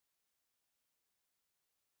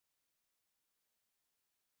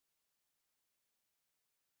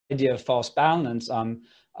idea of false balance,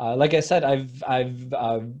 like I said, I've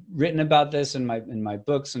written about this in my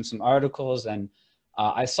books and some articles, and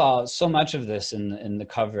I saw so much of this in the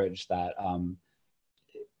coverage that,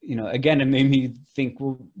 you know, again, it made me think,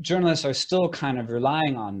 well, journalists are still kind of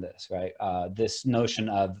relying on this, right? This notion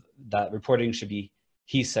of that reporting should be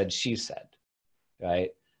he said, she said, right?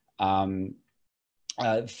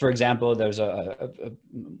 For example, there's a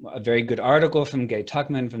very good article from Gay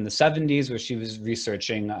Tuckman from the 70s where she was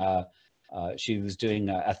researching, she was doing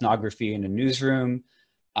ethnography in a newsroom,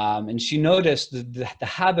 and she noticed the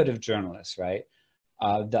habit of journalists, right?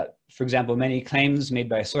 That, for example, many claims made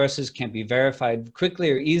by sources can't be verified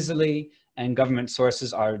quickly or easily, and government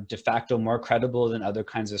sources are de facto more credible than other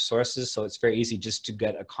kinds of sources. So it's very easy just to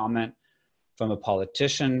get a comment from a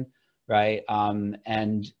politician, right?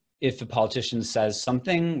 And if a politician says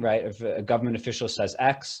something, right, if a government official says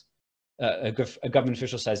X, a government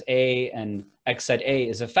official says A, and X said A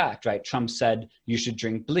is a fact, right? Trump said you should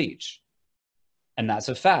drink bleach, and that's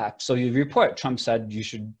a fact. So you report, Trump said you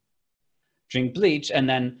should drink bleach, and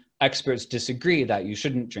then experts disagree that you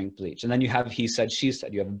shouldn't drink bleach. And then you have he said, she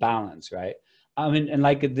said, you have a balance, right? And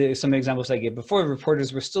like some examples I gave before,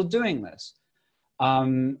 reporters were still doing this.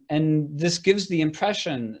 And this gives the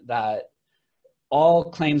impression that all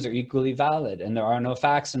claims are equally valid and there are no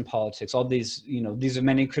facts in politics. All these, you know, these are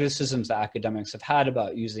many criticisms that academics have had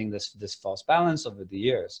about using this false balance over the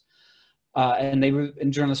years.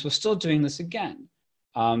 And journalists were still doing this again.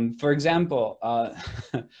 For example,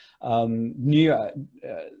 New York,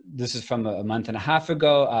 this is from a month and a half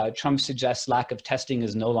ago, Trump suggests lack of testing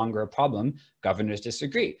is no longer a problem. Governors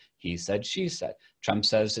disagree. He said, she said. Trump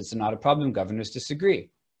says it's not a problem. Governors disagree.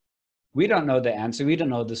 We don't know the answer. We don't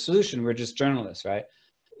know the solution. We're just journalists, right?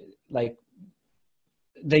 Like,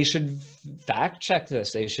 they should fact check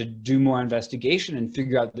this. They should do more investigation and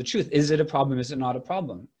figure out the truth. Is it a problem? Is it not a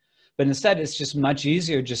problem? But instead, it's just much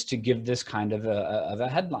easier just to give this kind of a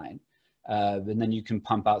headline. And then you can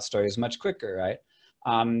pump out stories much quicker, right?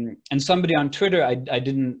 And somebody on Twitter, I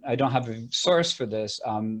don't have a source for this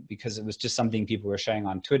because it was just something people were sharing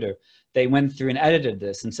on Twitter. They went through and edited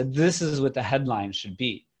this and said, this is what the headline should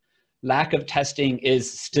be. Lack of testing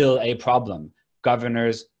is still a problem.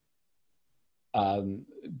 Governors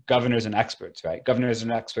and experts, right? Governors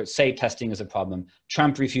and experts say testing is a problem.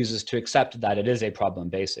 Trump refuses to accept that it is a problem,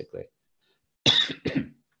 basically.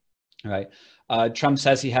 Right? Trump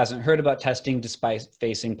says he hasn't heard about testing despite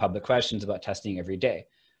facing public questions about testing every day.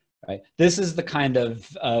 Right? This is the kind of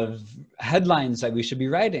headlines that we should be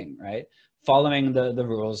writing, right? Following the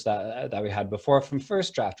rules that we had before from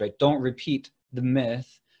first draft, right? Don't repeat the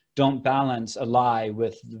myth. Don't balance a lie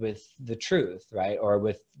with the truth, right? Or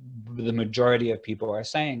with the majority of people are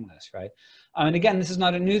saying this, right? And again, this is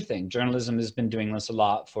not a new thing. Journalism has been doing this a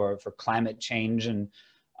lot for climate change and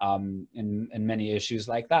in many issues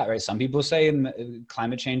like that, right? Some people say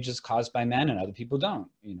climate change is caused by men and other people don't,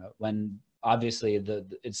 you know, when obviously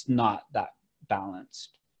it's not that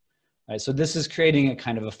balanced, right? So this is creating a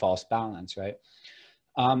kind of a false balance, right?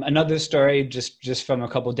 Another story just from a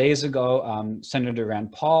couple days ago, Senator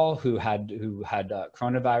Rand Paul, who had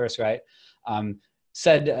coronavirus, right,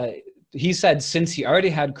 he said since he already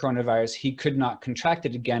had coronavirus, he could not contract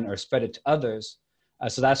it again or spread it to others.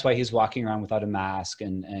 So that's why he's walking around without a mask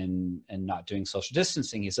and not doing social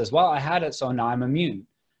distancing. He says, well, I had it, so now I'm immune,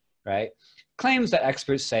 right? Claims that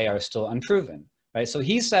experts say are still unproven, right? So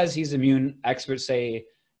he says he's immune, experts say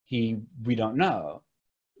we don't know.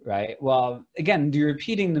 Right. Well, again, you're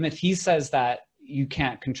repeating the myth. He says that you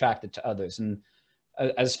can't contract it to others. And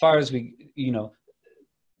as far as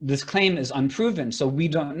this claim is unproven. So we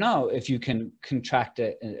don't know if you can contract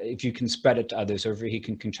it, if you can spread it to others, or if he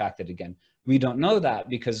can contract it again. We don't know that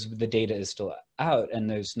because the data is still out and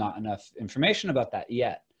there's not enough information about that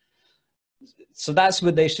yet. So that's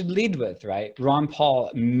what they should lead with, right? Ron Paul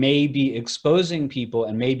may be exposing people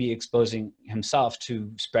and may be exposing himself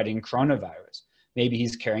to spreading coronavirus. Maybe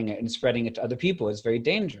he's carrying it and spreading it to other people. It's very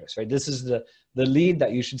dangerous, right? This is the lead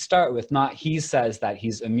that you should start with, not he says that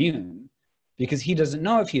he's immune, because he doesn't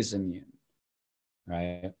know if he's immune,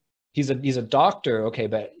 right? He's a doctor, okay,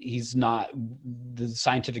 but he's not, the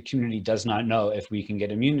scientific community does not know if we can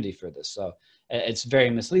get immunity for this. So it's very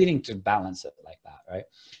misleading to balance it like that, right?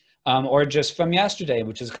 Or just from yesterday,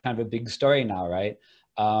 which is kind of a big story now, right?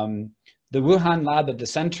 The Wuhan lab at the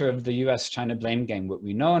center of the US-China blame game, what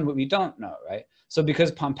we know and what we don't know, right? So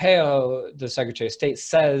because Pompeo, the Secretary of State,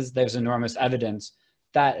 says there's enormous evidence,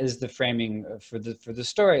 that is the framing for the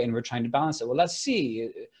story, and we're trying to balance it. Well, let's see.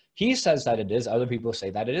 He says that it is, other people say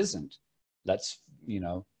that it isn't. Let's,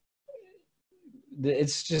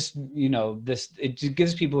 it's just, you know, it just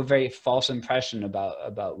gives people a very false impression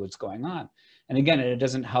about what's going on. And again, it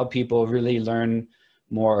doesn't help people really learn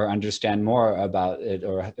more or understand more about it,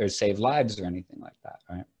 or save lives or anything like that,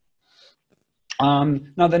 right?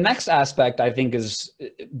 Now, the next aspect I think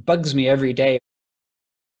it bugs me every day